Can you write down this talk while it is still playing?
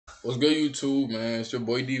What's good, YouTube, man? It's your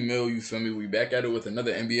boy D Mill. You feel me? We back at it with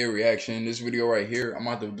another NBA reaction. This video right here, I'm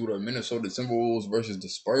about to do the Minnesota Timberwolves versus the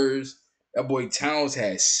Spurs. That boy Towns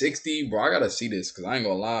had 60, bro. I gotta see this because I ain't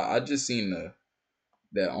gonna lie. I just seen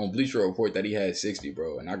that on Bleacher Report that he had 60,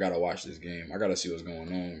 bro, and I gotta watch this game. I gotta see what's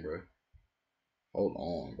going on, bro. Hold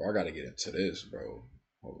on, bro. I gotta get into this, bro.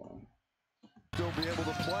 Hold on. Still be able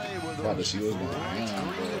to play with about to see what's going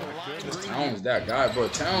on, bro. Towns, that guy, bro.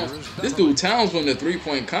 Towns, this dude Towns won the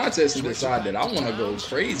 3-point contest and decided I want to go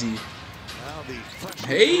crazy.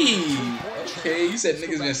 Hey, okay, you said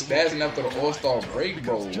niggas been spazzing after the All-Star break,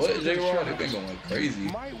 bro. What, J-Rod? They've been going crazy.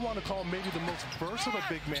 You might want to call him maybe the most versatile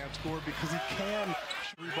big man scorer because he can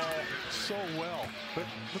reball so well. But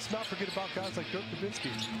let's not forget about guys like Dirk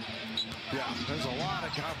Nowitzki. Yeah, there's a lot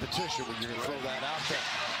of competition when you're going to throw that out there.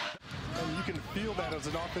 And you can feel that as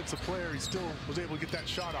an offensive player, he still was able to get that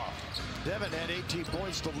shot off. Devin had 18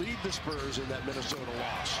 points to lead the Spurs in that Minnesota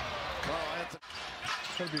loss. Carl Anthony.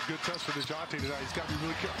 It's going to be a good test for DeJounte tonight. He's got to be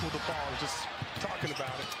really careful with the ball. I was just talking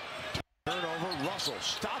about it. Turnover, Russell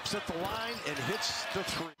stops at the line and hits the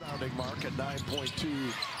three-rounding mark at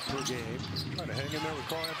 9.2 per game. Trying to hang in there with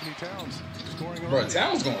Carl Anthony Towns. Scoring bro,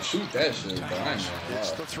 Towns gonna shoot that shit, bro. I ain't gonna lie.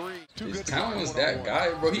 It's the three. Is Towns that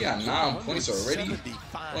guy, bro? He got 9 points already.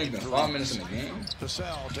 Only been 5 minutes in the game. The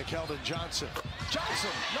cell to Keldon Johnson. Johnson,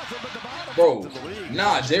 nothing but the bottom. Bro,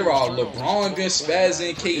 nah, J-Rod. LeBron been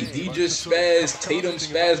spazzing. KD just spazzed. Tatum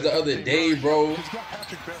spazzed the other day, bro.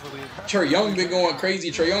 Trae Young been going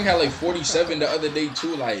crazy. Trae Young had like 47 the other day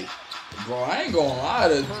too. Like, bro, I ain't gonna lie.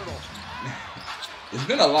 There's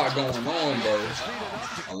been a lot going on, bro.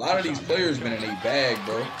 A lot of these players been in their bag,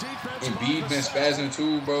 bro. Embiid been spazzing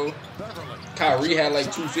too, bro. Kyrie had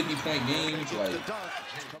like 2 50-point games. Like,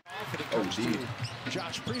 oh, dude.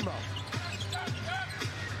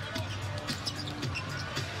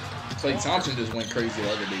 Klay Thompson just went crazy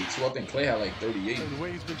the other day too. I think Klay had like 38. And the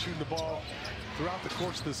way he's been shooting the ball throughout the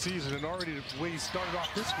course of the season, and already the way he started off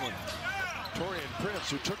this one. Torian Prince,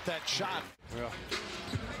 who took that shot,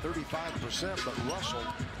 35%, but Russell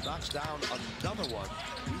knocks down another one.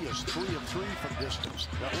 He is 3 of 3 from distance.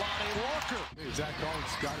 Lonnie Walker. Hey, Zach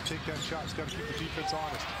Collins got to take that shot. He's got to keep the defense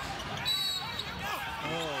honest.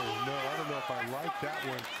 Oh no, I don't know if I like that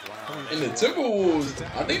one. Wow. And the Timberwolves,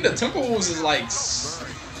 I think the Timberwolves is like,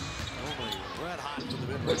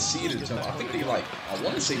 what seed is I think they like, I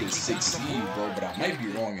want to say the 6th seed, bro, but I might be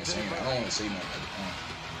wrong in saying that. I don't want to say nothing.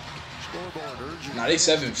 Nah, they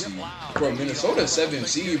 7th seed. Bro, Minnesota 7th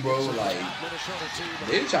seed, bro. Like,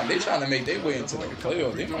 they trying to make their way into the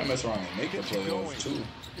playoffs. They might mess around and make the playoffs too.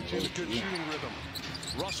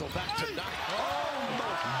 Russell back to 9. Oh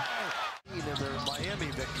my! In their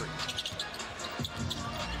Miami victory.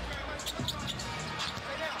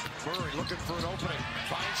 Murray looking for an opening.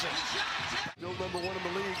 Finds it. Still number 1 in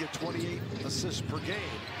the league at 28 assists per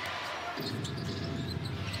game.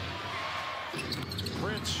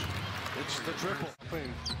 Prince. It's the triple.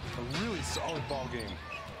 Playing a really solid ball game.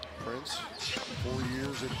 Prince, 4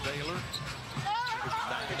 years at Baylor.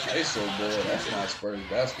 They so good. That's not Spurs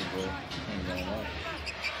basketball.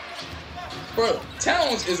 Bro,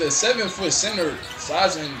 Towns is a 7-foot center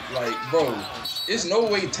sizing, like, bro, there's no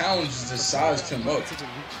way Towns just sized him up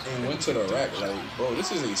and went to the rack. Like, bro,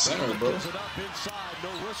 this is a center, bro. No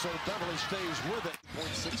whistle. Beverly stays with it.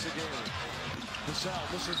 0.6 a game. Vassell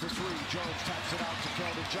misses the 3. Jones taps it out to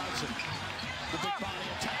Keldon Johnson. The big body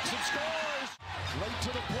attacks and scores. Late to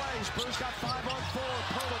the play. Spurs got 5 on 4.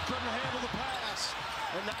 Polo couldn't handle the pass.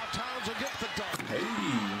 And now Towns will get the dunk. Hey.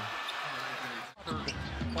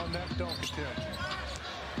 On that dunk attempt.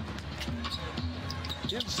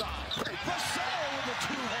 Inside. Vassell with a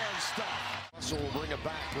 2-hand stop. Russell will bring it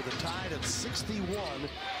back with a tie at 61.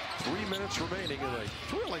 3 minutes remaining in a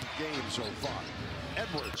thrilling game so far.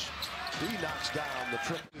 Edwards. He knocks down the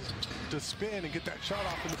triple to spin and get that shot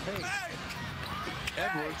off in the paint.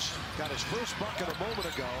 Edwards got his first bucket a moment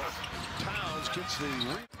ago. Towns gets the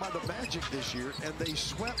read by the Magic this year, and they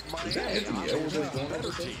swept Miami. Edwards is going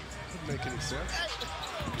better team. Doesn't make any sense.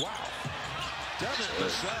 Wow. Devin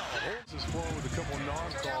Vassell holds his floor with a couple of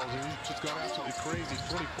non-calls, and he's just gone absolutely crazy.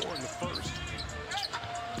 24 in the first.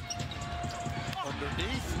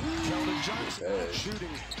 Underneath, Keldon Johnson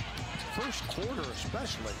shooting. First quarter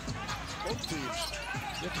especially. Both teams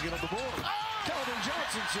have to get on the board. Keldon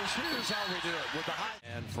Johnson says, here's how we do it with the high.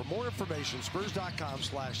 And for more information,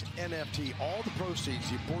 Spurs.com/NFT. All the proceeds,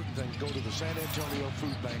 the important thing, go to the San Antonio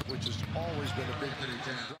Food Bank, which has always been a big thing.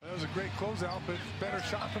 That was a great closeout, but better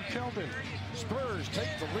shot from Keldon. Spurs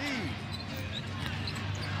take the lead.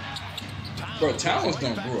 Bro, Towns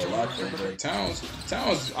done grew a lot though, bro. Towns, I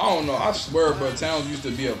don't know. I swear, bro, Towns used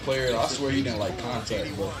to be a player. I swear he didn't like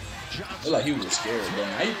contact, bro. It's like he was scared, bro.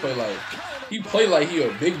 Now he play like he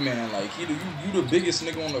a big man. Like you the biggest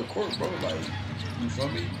nigga on the court, bro. Like, you feel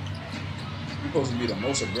me? You supposed to be the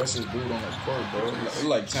most aggressive dude on the court, bro. It's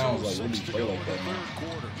like Towns like really play like that, man.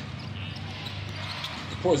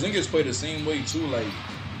 Porzingis play the same way too. Like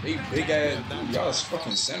they big ass, dude, y'all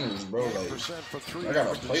fucking centers, bro. Like I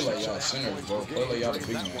gotta play like y'all centers, bro. Play like y'all the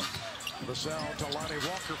big man.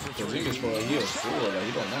 Porzingis, bro, he a four. Like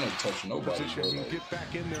he don't want to touch nobody, bro. Like,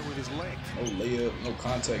 no layup, no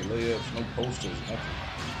contact layups, no posters, nothing.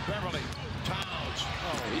 Beverly, Towns.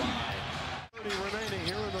 Oh, 30 remaining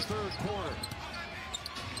here in the third quarter.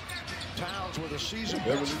 Towns with a season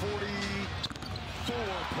best 44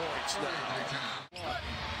 points now.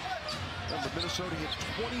 And the Minnesota hit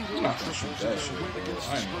 21 triples in their win against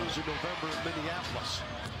the Spurs in November in Minneapolis.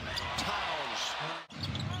 Towns.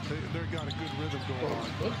 They've got a good rhythm going on.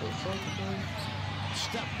 What the fuck, bro?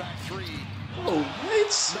 Step back three. Bro,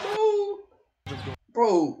 what?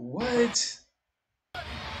 Bro, what?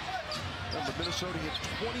 And the Minnesota hit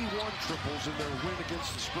 21 triples in their win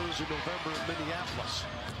against the Spurs in November in Minneapolis.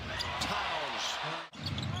 Towns.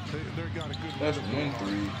 They've got a good That's rhythm.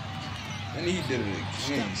 1-3. And he did it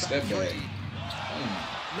again. Step back.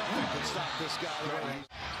 Nothing can stop this guy.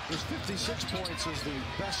 His 56 points is the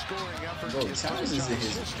best scoring effort. Bro, Towns is in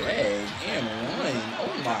his bag and one.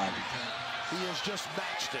 Oh my. He has just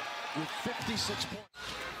matched it with 56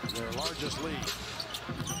 points. Their largest lead.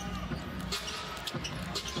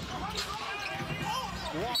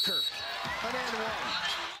 Walker, an and one.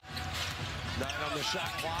 9 on the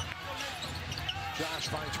shot clock. Josh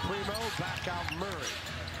finds Primo, back out Murray.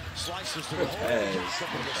 Slices to the hole.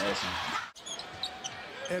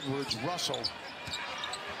 Edwards, Russell,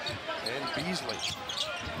 and Beasley.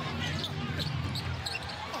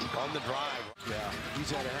 On the drive. Yeah,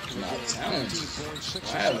 he's had a heck of a game. Towns.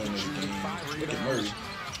 15.6 Look at Murray.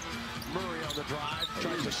 Murray on the drive,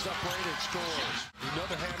 tries to separate and scores.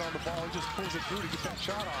 Another hand on the ball, he just pulls it through to get that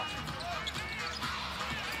shot off.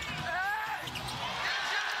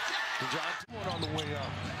 John one on the way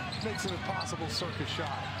up. Makes an impossible circus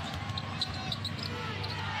shot.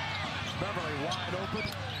 Beverly wide open.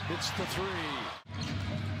 It's the three.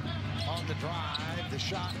 On the drive, the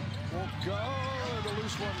shot won't go. The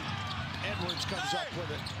loose one. Edwards comes up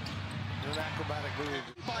with it. An acrobatic move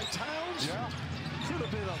by Towns. Yeah. Could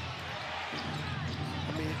have been a...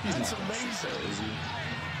 I mean, that's amazing.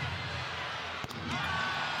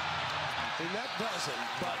 And that doesn't,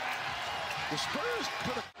 but the Spurs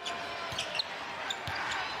could have...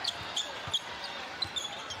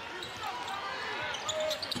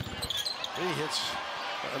 He hits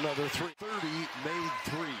another 30 made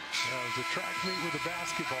threes. It was a track meet with a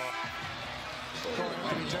basketball.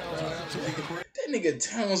 That nigga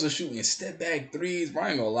Towns is shooting step back threes. Bro, I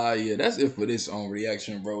ain't gonna lie to you. That's it for this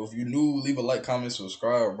reaction, bro. If you new, leave a like, comment,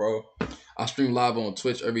 subscribe, bro. I stream live on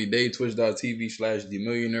Twitch every day.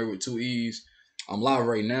 Twitch.tv/TheMillionaire with 2 E's. I'm live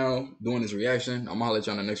right now doing this reaction. I'm gonna holler at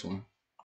you on the next one.